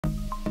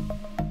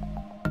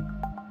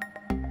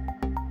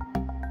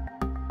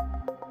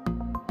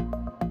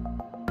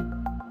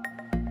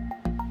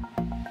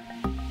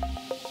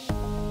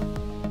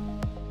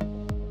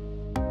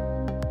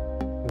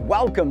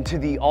welcome to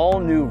the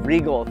all-new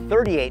Regal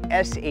 38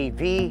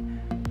 SAV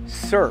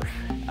Surf.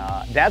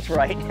 That's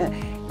right,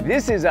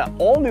 this is an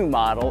all-new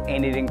model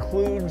and it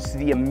includes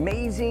the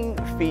amazing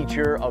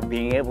feature of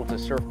being able to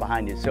surf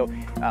behind it. So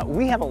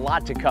we have a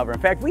lot to cover. In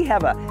fact, we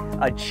have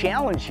a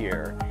challenge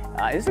here.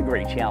 It's a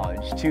great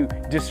challenge to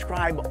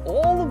describe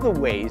all of the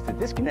ways that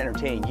this can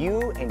entertain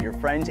you and your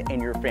friends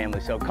and your family.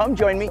 So come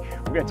join me.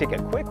 We're going to take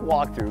a quick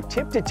walk through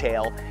tip to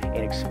tail and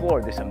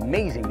explore this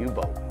amazing new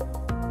boat.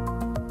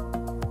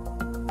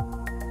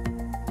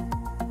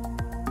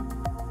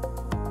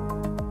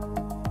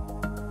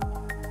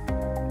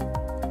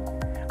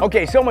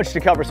 Okay, so much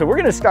to cover. So we're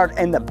gonna start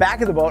in the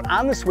back of the boat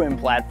on the swim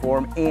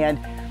platform, and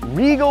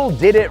Regal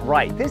did it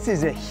right. This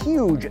is a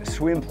huge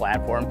swim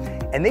platform,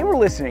 and they were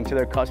listening to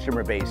their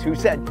customer base who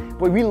said,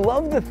 boy, we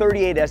love the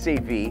 38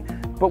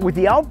 SAV, but with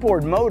the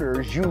outboard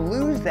motors, you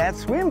lose that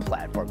swim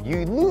platform.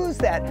 You lose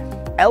that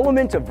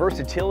element of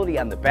versatility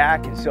on the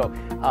back. And so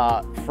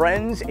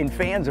friends and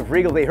fans of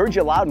Regal, they heard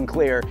you loud and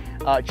clear.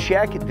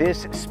 Check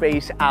this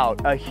space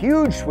out. A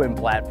huge swim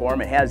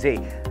platform. It has a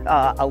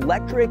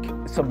electric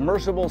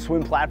submersible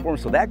swim platform,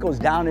 so that goes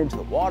down into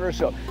the water,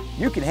 so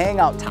you can hang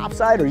out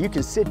topside or you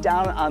can sit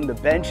down on the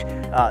bench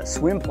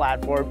swim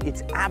platform.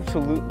 It's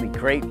absolutely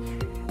great.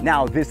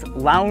 Now this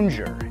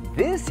lounger,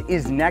 this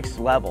is next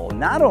level.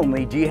 Not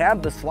only do you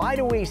have the slide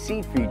away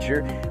seat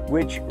feature,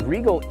 which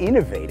Regal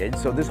innovated,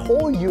 so this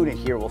whole unit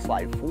here will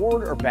slide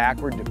forward or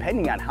backward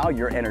depending on how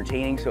you're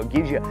entertaining, so it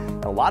gives you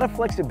a lot of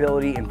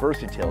flexibility and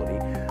versatility.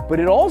 But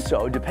it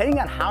also, depending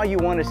on how you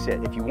want to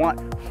sit, if you want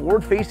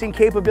forward-facing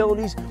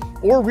capabilities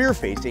or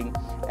rear-facing,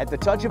 at the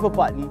touch of a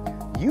button,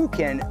 you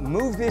can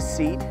move this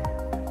seat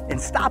and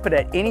stop it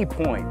at any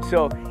point.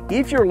 So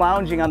if you're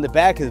lounging on the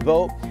back of the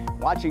boat,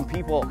 watching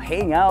people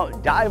hang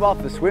out, dive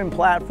off the swim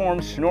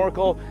platform,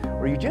 snorkel,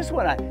 or you just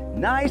want a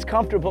nice,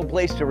 comfortable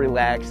place to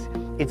relax,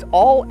 it's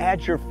all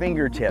at your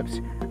fingertips.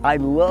 I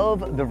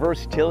love the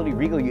versatility.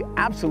 Regal, you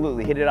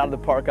absolutely hit it out of the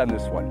park on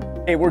this one.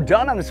 Hey, we're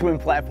done on the swim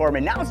platform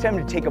and now it's time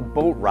to take a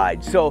boat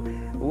ride. So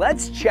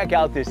let's check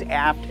out this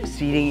aft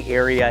seating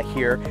area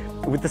here.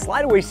 With the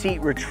slide away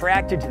seat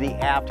retracted to the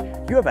aft,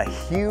 you have a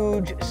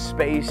huge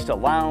space to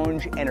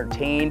lounge,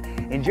 entertain,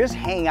 and just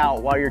hang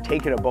out while you're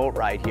taking a boat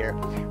ride here.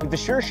 With the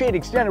Sure Shade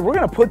extended, we're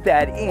gonna put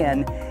that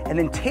in and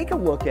then take a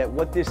look at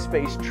what this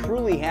space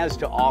truly has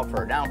to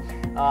offer. Now,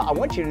 I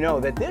want you to know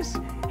that this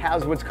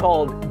has what's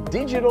called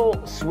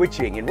digital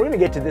switching, and we're gonna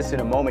get to this in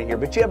a moment here,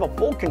 but you have a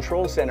full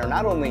control center,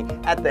 not only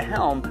at the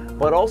helm,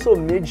 but also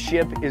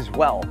midship as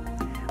well.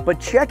 But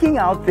checking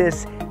out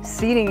this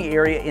seating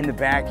area in the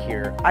back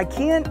here, I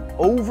can't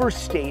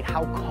overstate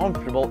how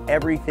comfortable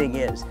everything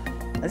is.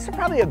 This is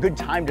probably a good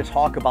time to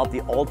talk about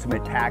the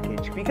Ultimate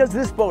Package because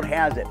this boat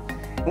has it.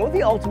 And what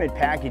the Ultimate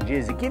Package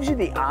is, it gives you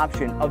the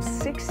option of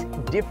 6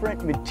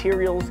 different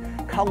materials,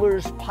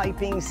 colors,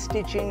 piping,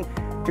 stitching,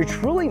 to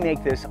truly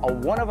make this a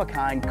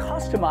one-of-a-kind,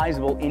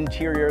 customizable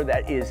interior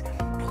that is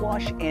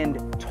plush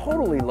and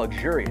totally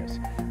luxurious.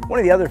 One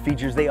of the other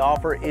features they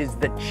offer is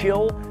the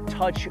Chill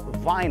Touch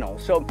Vinyl.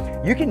 So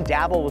you can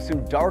dabble with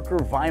some darker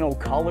vinyl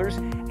colors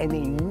and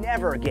they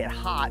never get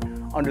hot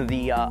under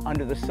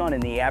the sun in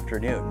the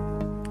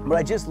afternoon. But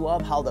I just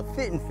love how the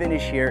fit and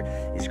finish here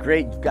is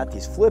great. You've got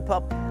these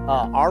flip-up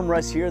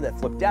armrests here that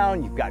flip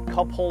down. You've got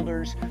cup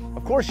holders.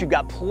 Of course, you've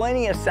got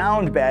plenty of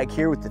sound back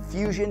here with the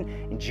Fusion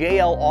and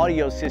JL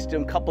audio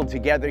system coupled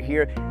together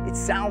here. It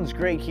sounds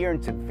great here and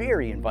it's a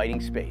very inviting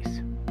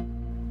space.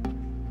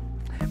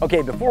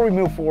 Okay, before we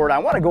move forward, I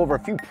want to go over a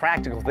few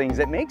practical things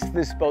that makes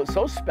this boat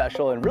so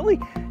special and really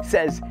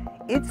says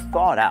it's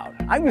thought out.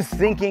 I was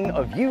thinking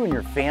of you and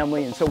your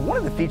family, and so one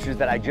of the features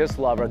that I just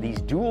love are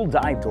these dual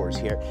dive doors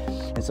here.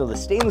 And so the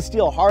stainless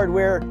steel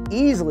hardware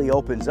easily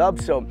opens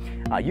up, so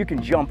you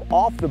can jump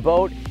off the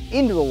boat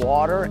into the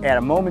water at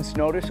a moment's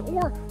notice,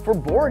 or for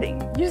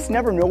boarding. You just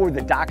never know where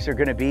the docks are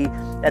going to be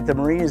at the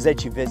marinas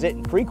that you visit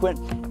and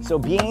frequent, so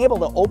being able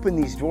to open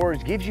these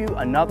doors gives you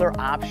another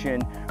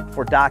option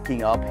for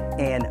docking up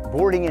and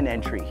boarding and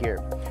entry here.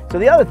 So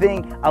the other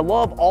thing, I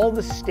love all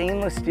the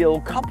stainless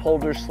steel cup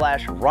holders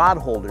 / rod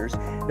holders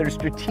that are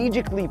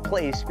strategically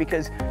placed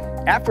because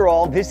after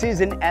all, this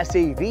is an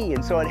SAV,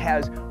 and so it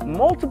has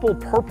multiple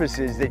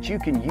purposes that you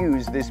can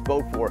use this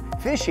boat for.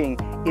 Fishing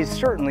is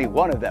certainly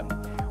one of them.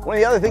 One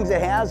of the other things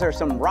it has are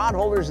some rod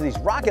holders, these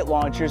rocket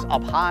launchers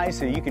up high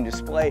so you can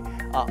display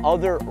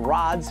other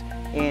rods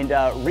and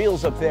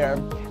reels up there.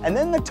 And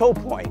then the tow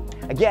point.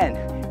 Again,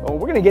 well,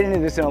 we're gonna get into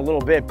this in a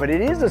little bit, but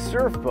it is a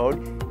surf boat.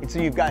 And so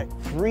you've got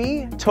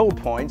 3 tow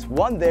points,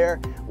 one there,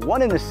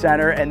 one in the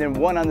center, and then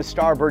one on the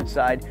starboard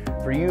side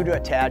for you to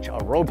attach a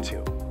rope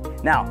to.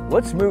 Now,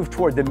 let's move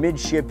toward the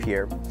midship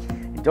here.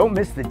 And don't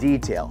miss the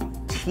detail.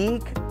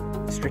 Teak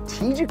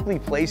strategically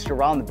placed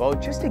around the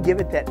boat just to give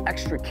it that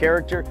extra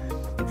character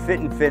and fit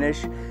and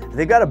finish.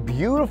 They've got a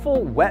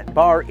beautiful wet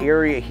bar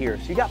area here.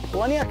 So you got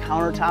plenty of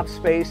countertop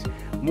space,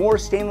 more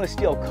stainless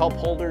steel cup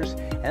holders,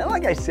 and then,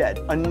 like I said,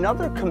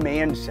 another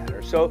command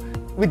center. So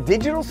with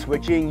digital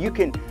switching, you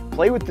can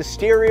play with the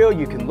stereo,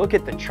 you can look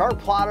at the chart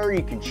plotter,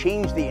 you can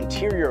change the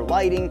interior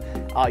lighting,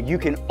 you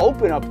can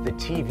open up the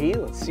TV.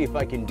 Let's see if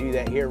I can do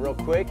that here real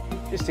quick,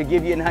 just to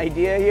give you an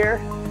idea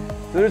here.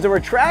 So there's a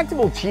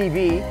retractable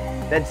TV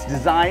that's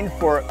designed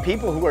for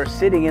people who are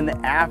sitting in the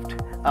aft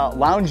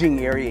lounging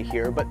area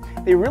here, but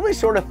they really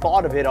sort of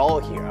thought of it all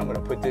here. I'm gonna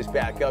put this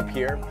back up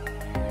here.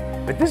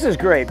 But this is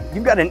great.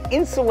 You've got an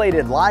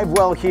insulated live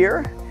well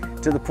here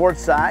to the port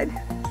side,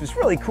 which is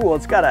really cool.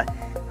 It's got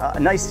a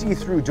nice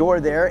see-through door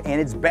there, and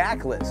it's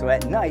backlit, so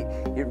at night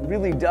it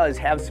really does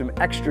have some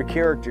extra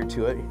character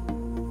to it.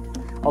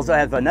 Also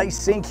has a nice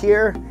sink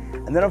here,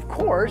 and then of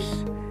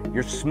course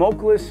your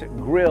smokeless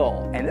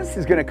grill, and this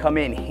is going to come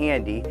in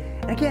handy.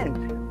 And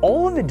again,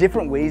 all of the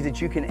different ways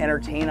that you can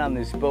entertain on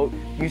this boat,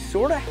 you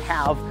sort of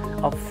have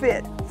a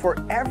fit for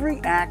every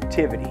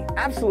activity.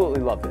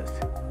 Absolutely love this.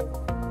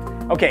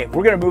 Okay,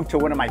 we're gonna move to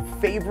one of my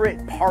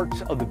favorite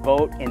parts of the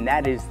boat, and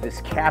that is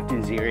this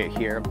captain's area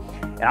here.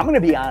 And I'm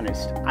gonna be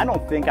honest, I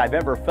don't think I've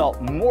ever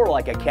felt more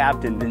like a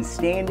captain than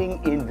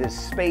standing in this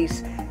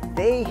space.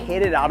 They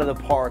hit it out of the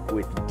park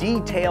with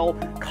detail,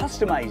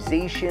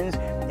 customizations,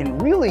 and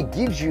really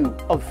gives you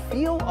a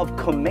feel of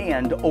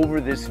command over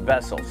this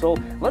vessel. So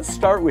let's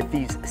start with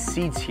these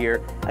seats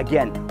here.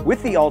 Again,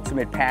 with the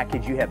Ultimate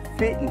package, you have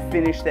fit and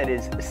finish that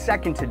is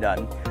second to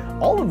none.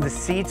 All of the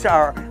seats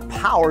are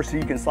power, so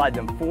you can slide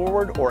them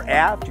forward or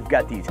aft. You've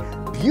got these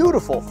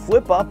beautiful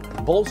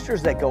flip-up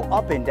bolsters that go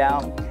up and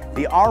down.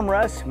 The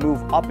armrests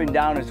move up and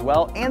down as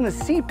well, and the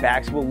seat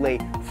backs will lay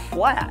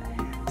flat.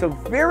 So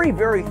very,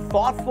 very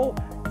thoughtful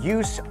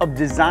use of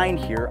design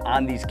here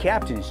on these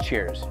captain's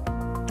chairs.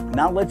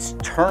 Now let's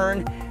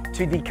turn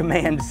to the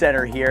command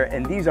center here,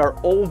 and these are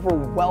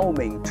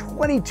overwhelming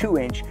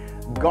 22-inch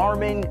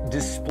Garmin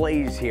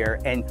displays here,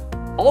 and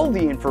all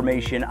the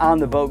information on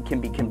the boat can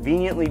be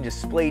conveniently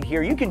displayed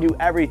here. You can do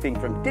everything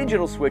from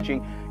digital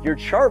switching, your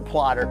chart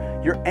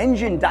plotter, your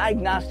engine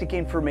diagnostic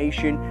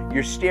information,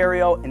 your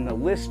stereo, and the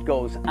list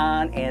goes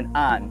on and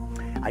on.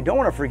 I don't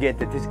want to forget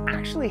that this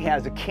actually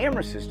has a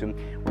camera system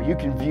where you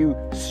can view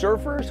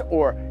surfers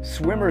or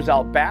swimmers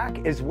out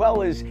back, as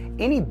well as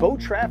any boat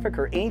traffic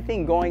or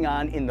anything going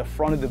on in the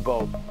front of the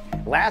boat.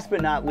 Last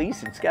but not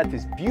least, it's got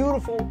this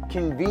beautiful,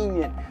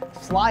 convenient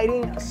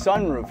sliding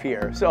sunroof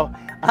here. So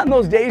on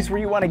those days where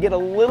you want to get a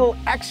little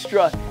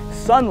extra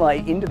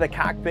sunlight into the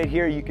cockpit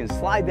here, you can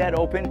slide that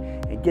open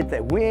and get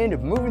that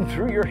wind moving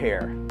through your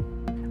hair.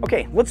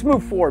 Okay, let's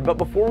move forward, but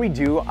before we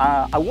do,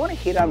 I want to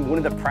hit on one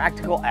of the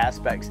practical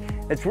aspects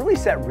that's really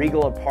set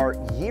Regal apart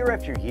year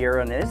after year,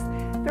 and is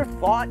their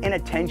thought and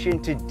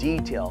attention to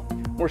detail,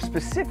 more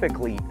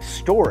specifically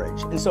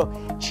storage. And so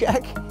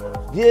check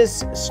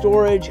this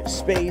storage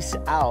space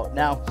out.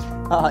 Now,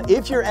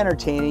 if you're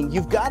entertaining,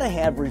 you've got to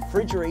have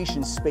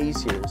refrigeration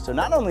space here. So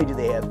not only do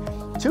they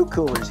have two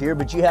coolers here,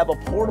 but you have a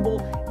portable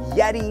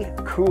Yeti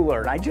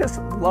cooler. And I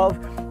just love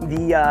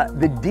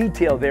the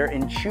detail there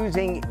in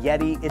choosing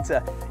Yeti. It's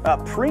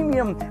a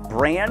premium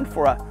brand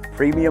for a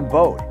premium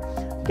boat.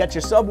 Got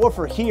your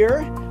subwoofer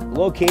here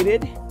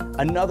located,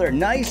 another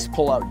nice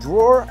pull-out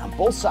drawer on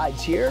both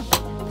sides here,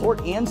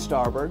 port and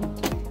starboard,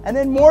 and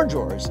then more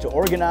drawers to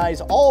organize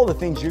all the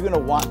things you're going to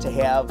want to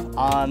have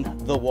on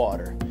the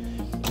water.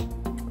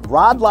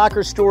 Rod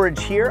locker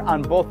storage here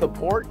on both the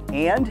port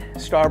and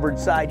starboard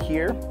side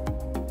here,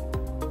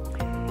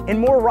 and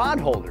more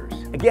rod holders.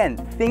 Again,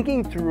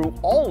 thinking through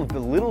all of the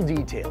little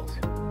details.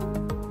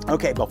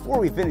 Okay, before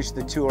we finish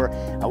the tour,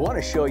 I want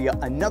to show you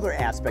another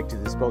aspect to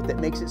this boat that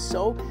makes it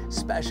so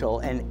special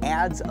and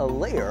adds a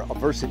layer of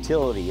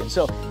versatility. And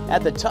so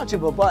at the touch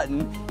of a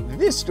button,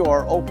 this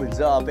door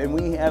opens up and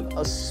we have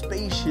a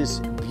spacious,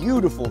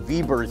 beautiful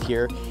V-berth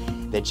here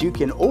that you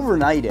can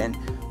overnight in.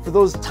 For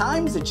those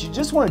times that you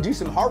just want to do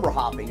some harbor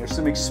hopping or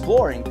some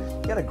exploring,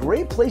 you got a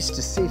great place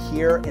to sit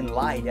here and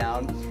lie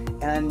down.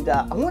 And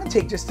I want to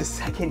take just a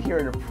second here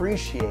and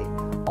appreciate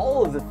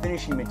all of the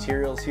finishing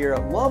materials here.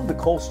 I love the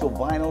coastal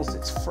vinyls.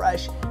 It's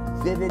fresh,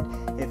 vivid,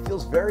 and it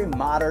feels very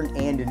modern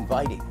and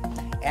inviting.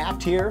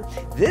 Aft here,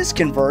 this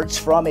converts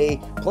from a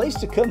place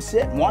to come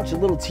sit and watch a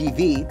little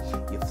TV.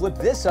 You flip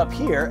this up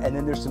here, and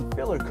then there's some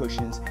filler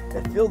cushions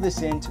that fill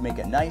this in to make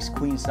a nice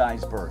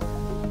queen-size berth.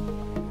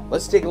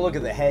 Let's take a look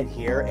at the head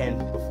here, and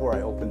before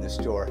I open this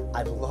door,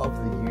 I love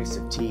the use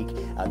of teak.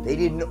 They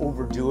didn't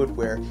overdo it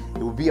where it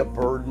would be a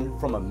burden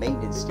from a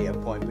maintenance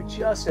standpoint, but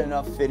just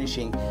enough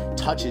finishing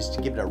touches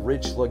to give it a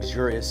rich,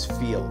 luxurious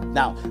feel.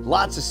 Now,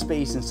 lots of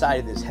space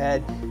inside of this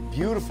head,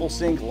 beautiful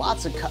sink,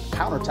 lots of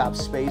countertop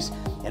space,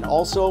 and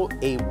also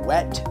a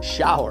wet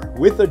shower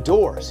with a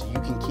door so you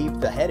can keep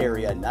the head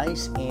area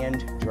nice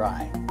and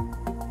dry.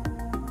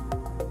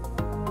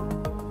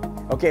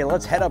 Okay,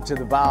 let's head up to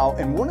the bow,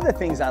 and one of the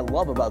things I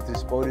love about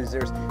this boat is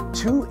there's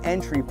two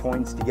entry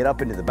points to get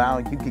up into the bow.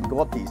 You can go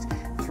up these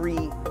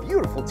three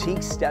beautiful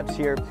teak steps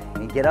here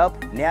and get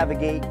up,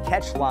 navigate,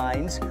 catch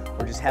lines,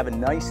 or just have a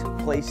nice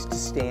place to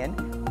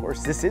stand. Or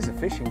course, this is a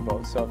fishing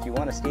boat, so if you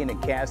want to stand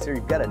and cast there,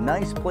 you've got a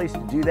nice place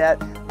to do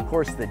that. Of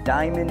course, the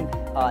Diamond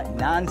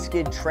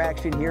non-skid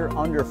traction here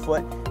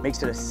underfoot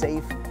makes it a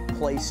safe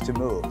place to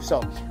move. So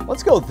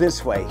let's go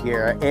this way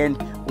here. And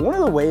one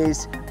of the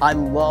ways I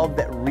love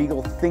that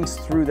Regal thinks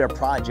through their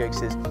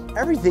projects is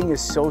everything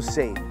is so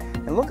safe.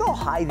 And look how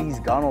high these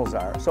gunnels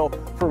are. So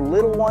for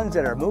little ones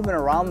that are moving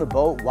around the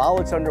boat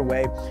while it's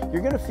underway,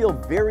 you're gonna feel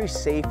very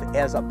safe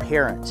as a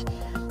parent.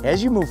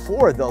 As you move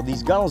forward though,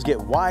 these gunnels get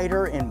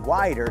wider and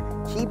wider,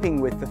 keeping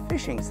with the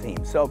fishing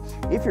theme. So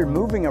if you're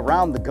moving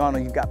around the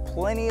gunnel, you've got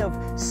plenty of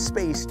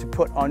space to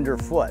put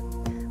underfoot.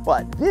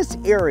 But this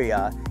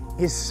area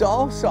is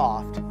so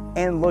soft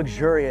and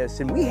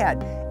luxurious, and we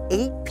had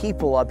 8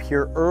 people up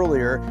here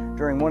earlier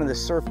during one of the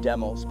surf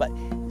demos, but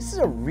this is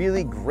a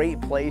really great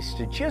place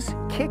to just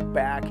kick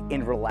back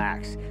and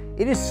relax.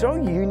 It is so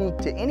unique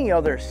to any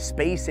other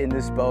space in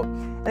this boat.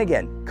 And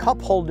again,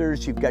 cup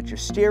holders, you've got your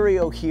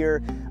stereo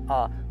here,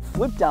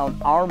 flip down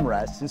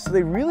armrests, and so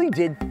they really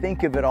did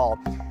think of it all.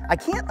 I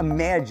can't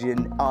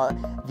imagine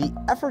the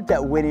effort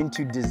that went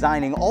into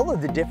designing all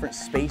of the different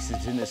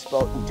spaces in this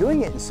boat and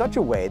doing it in such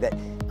a way that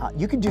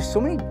you can do so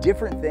many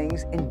different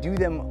things and do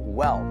them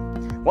well.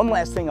 One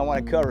last thing I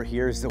want to cover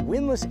here is the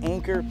windlass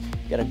anchor.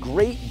 Got a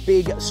great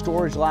big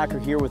storage locker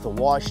here with a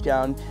wash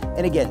down.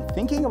 And again,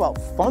 thinking about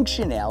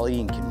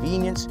functionality and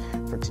convenience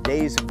for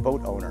today's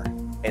boat owner.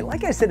 And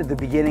like I said at the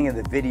beginning of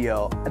the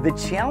video, the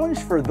challenge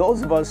for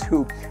those of us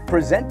who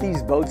present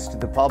these boats to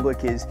the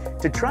public is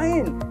to try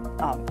and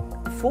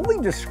fully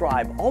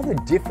describe all the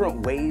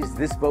different ways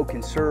this boat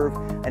can serve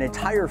an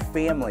entire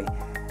family.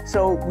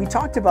 So we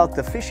talked about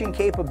the fishing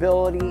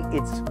capability.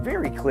 It's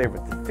very clear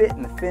with the fit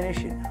and the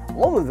finish and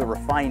all of the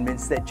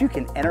refinements that you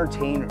can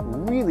entertain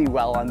really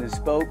well on this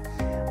boat.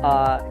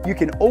 You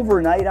can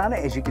overnight on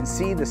it. As you can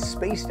see, the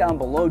space down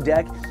below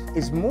deck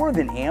is more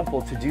than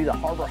ample to do the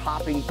harbor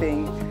hopping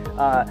thing.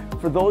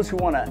 For those who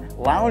want to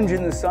lounge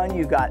in the sun,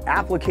 you've got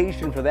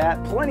application for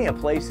that. Plenty of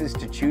places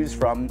to choose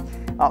from.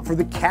 For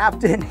the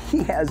captain,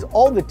 he has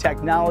all the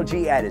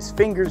technology at his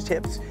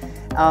fingertips.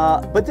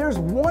 But there's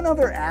one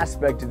other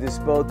aspect of this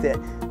boat that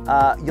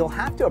you'll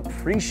have to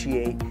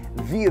appreciate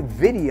via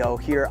video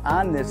here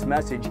on this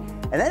message,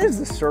 and that is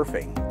the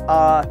surfing.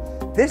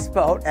 This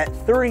boat at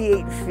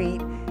 38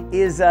 feet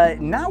is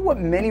not what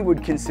many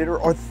would consider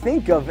or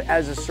think of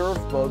as a surf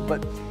boat,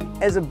 but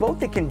as a boat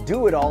that can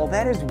do it all.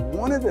 That is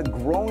one of the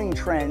growing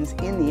trends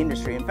in the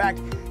industry. In fact,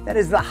 that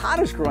is the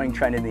hottest growing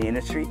trend in the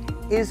industry,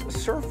 is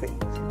surfing,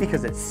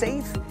 because it's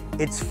safe,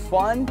 it's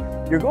fun,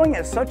 you're going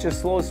at such a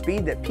slow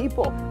speed that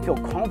people feel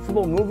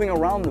comfortable moving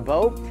around the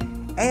boat,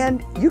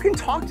 and you can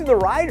talk to the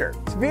rider.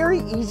 It's very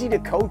easy to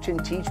coach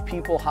and teach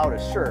people how to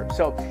surf.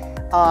 So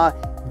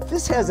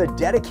this has a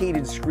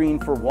dedicated screen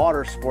for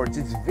water sports.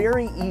 It's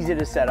very easy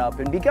to set up,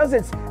 and because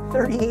it's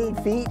 38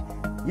 feet,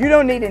 you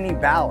don't need any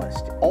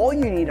ballast. All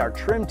you need are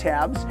trim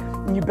tabs,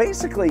 and you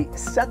basically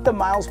set the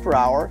miles per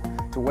hour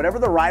to whatever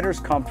the rider's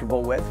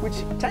comfortable with, which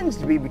tends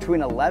to be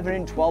between 11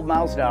 and 12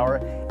 miles an hour,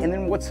 and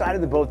then what side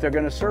of the boat they're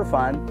gonna surf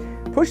on.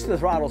 Push the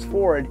throttles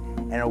forward,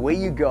 and away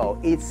you go.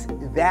 It's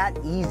that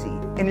easy,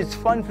 and it's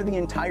fun for the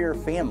entire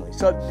family.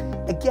 So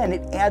again,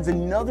 it adds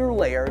another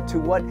layer to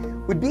what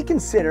would be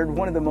considered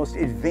one of the most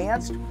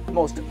advanced,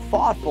 most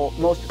thoughtful,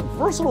 most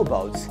versatile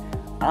boats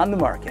on the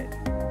market.